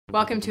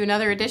Welcome to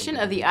another edition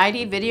of the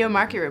ID Video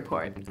Market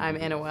Report. I'm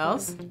Anna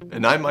Wells.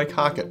 And I'm Mike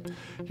Hockett.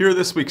 Here are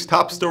this week's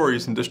top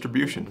stories in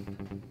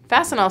distribution.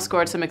 Fastenal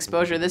scored some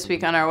exposure this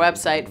week on our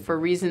website for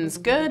reasons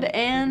good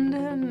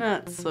and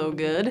not so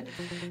good.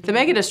 The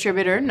mega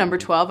distributor, number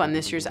 12 on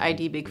this year's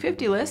ID Big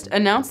 50 list,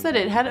 announced that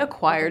it had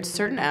acquired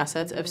certain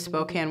assets of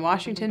Spokane,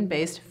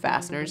 Washington-based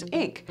Fasteners,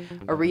 Inc.,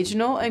 a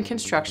regional and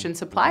construction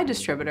supply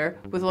distributor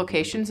with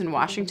locations in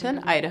Washington,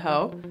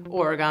 Idaho,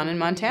 Oregon, and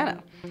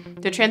Montana.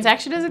 The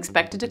transaction is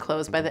expected to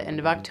close by the end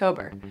of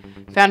October.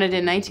 Founded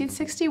in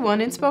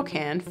 1961 in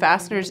Spokane,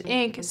 Fasteners,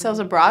 Inc. sells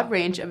a broad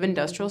range of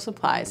industrial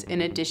supplies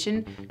in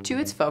addition to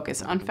its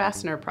focus on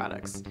fastener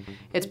products.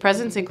 Its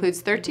presence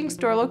includes 13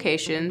 store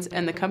locations,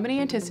 and the company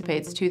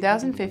anticipates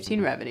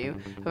 2015 revenue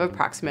of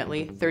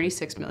approximately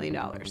 $36 million.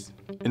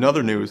 In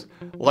other news,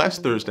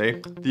 last Thursday,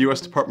 the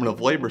U.S. Department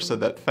of Labor said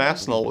that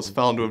Fastenal was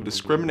found to have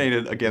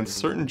discriminated against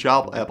certain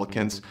job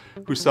applicants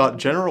who sought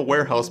general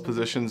warehouse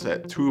positions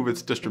at two of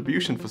its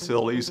distribution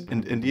facilities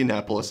in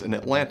Indianapolis and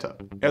Atlanta.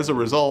 As a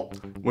result,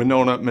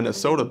 Winona,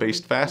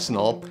 Minnesota-based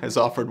Fastenal has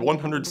offered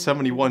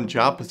 171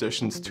 job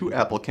positions to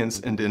applicants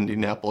in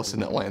Indianapolis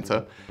and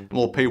Atlanta and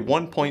will pay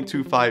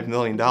 $1.25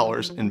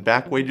 million in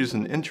back wages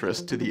and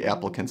interest to the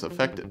applicants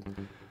affected.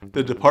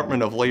 The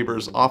Department of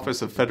Labor's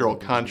Office of Federal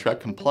Contract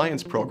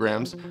Compliance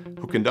Programs,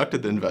 who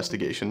conducted the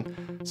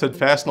investigation, said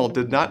Fastenal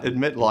did not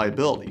admit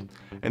liability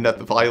and that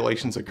the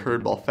violations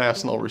occurred while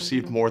Fastenal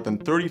received more than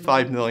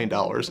 $35 million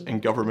in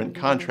government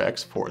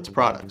contracts for its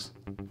products.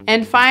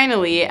 And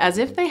finally, as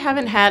if they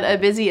haven't had a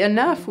busy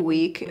enough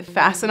week,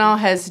 Fastenal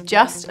has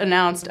just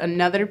announced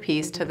another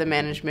piece to the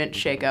management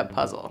shakeup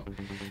puzzle.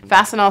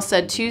 Fastenal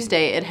said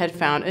Tuesday it had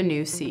found a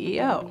new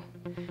CEO.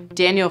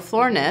 Daniel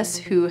Florness,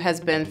 who has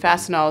been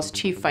Fastenal's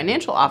chief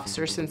financial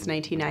officer since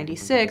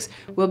 1996,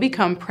 will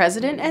become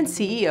president and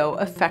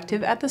CEO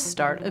effective at the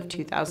start of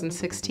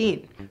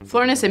 2016.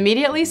 Florness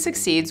immediately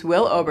succeeds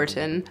Will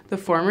Oberton, the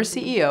former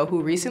CEO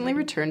who recently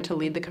returned to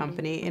lead the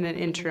company in an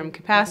interim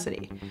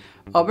capacity.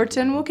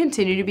 Oberton will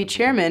continue to be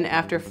chairman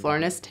after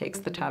Florness takes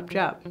the top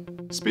job.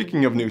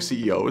 Speaking of new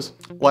CEOs,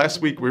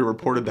 last week we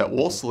reported that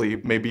Wolseley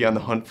may be on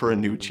the hunt for a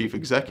new chief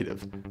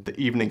executive. The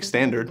Evening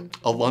Standard,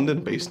 a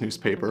London-based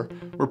newspaper,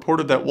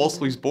 reported that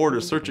Wolseley's board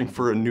is searching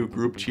for a new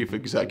group chief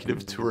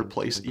executive to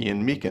replace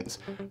Ian Meekins,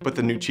 but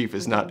the new chief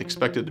is not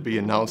expected to be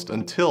announced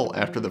until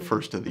after the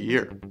first of the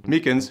year.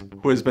 Meekins,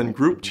 who has been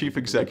group chief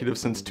executive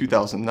since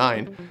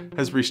 2009,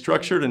 has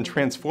restructured and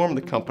transformed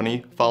the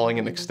company following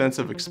an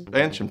extensive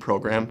expansion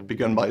program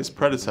begun by his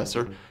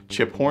predecessor,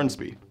 Chip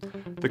Hornsby.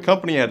 The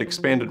company had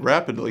expanded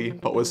rapidly,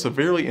 but was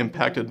severely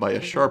impacted by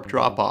a sharp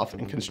drop-off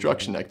in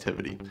construction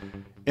activity.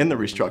 In the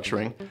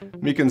restructuring,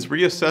 Meekins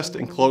reassessed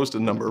and closed a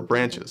number of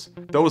branches.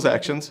 Those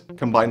actions,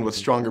 combined with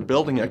stronger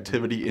building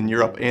activity in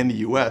Europe and the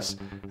US,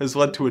 has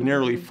led to a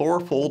nearly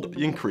four-fold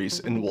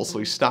increase in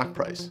Wolseley's stock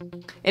price.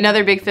 In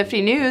other Big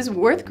 50 news,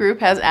 Worth Group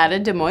has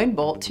added Des Moines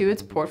Bolt to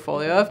its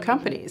portfolio of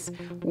companies.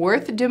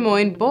 Worth Des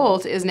Moines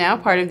Bolt is now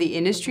part of the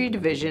industry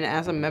division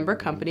as a member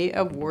company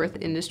of Worth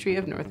Industry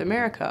of North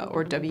America,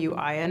 or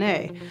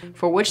WINA,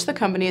 for which the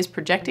company is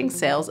projecting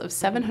sales of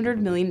 $700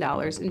 million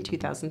in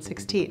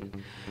 2016.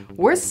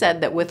 Worth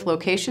said that with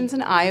locations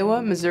in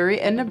Iowa, Missouri,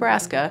 and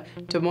Nebraska,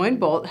 Des Moines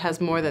Bolt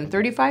has more than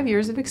 35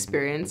 years of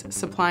experience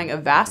supplying a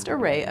vast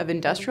array of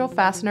industrial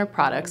fastener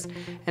products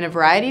and a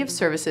variety of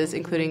services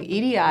including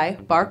EDI,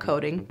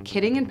 barcoding,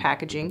 kitting and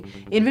packaging,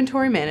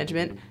 inventory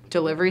management,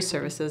 delivery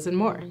services, and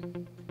more.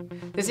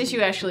 This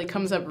issue actually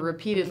comes up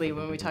repeatedly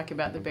when we talk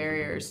about the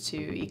barriers to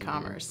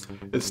e-commerce.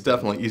 It's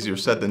definitely easier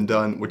said than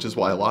done, which is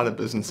why a lot of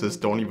businesses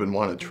don't even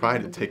want to try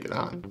to take it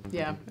on.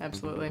 Yeah,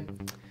 absolutely.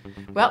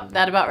 Well,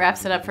 that about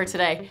wraps it up for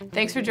today.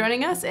 Thanks for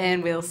joining us,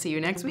 and we'll see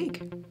you next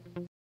week.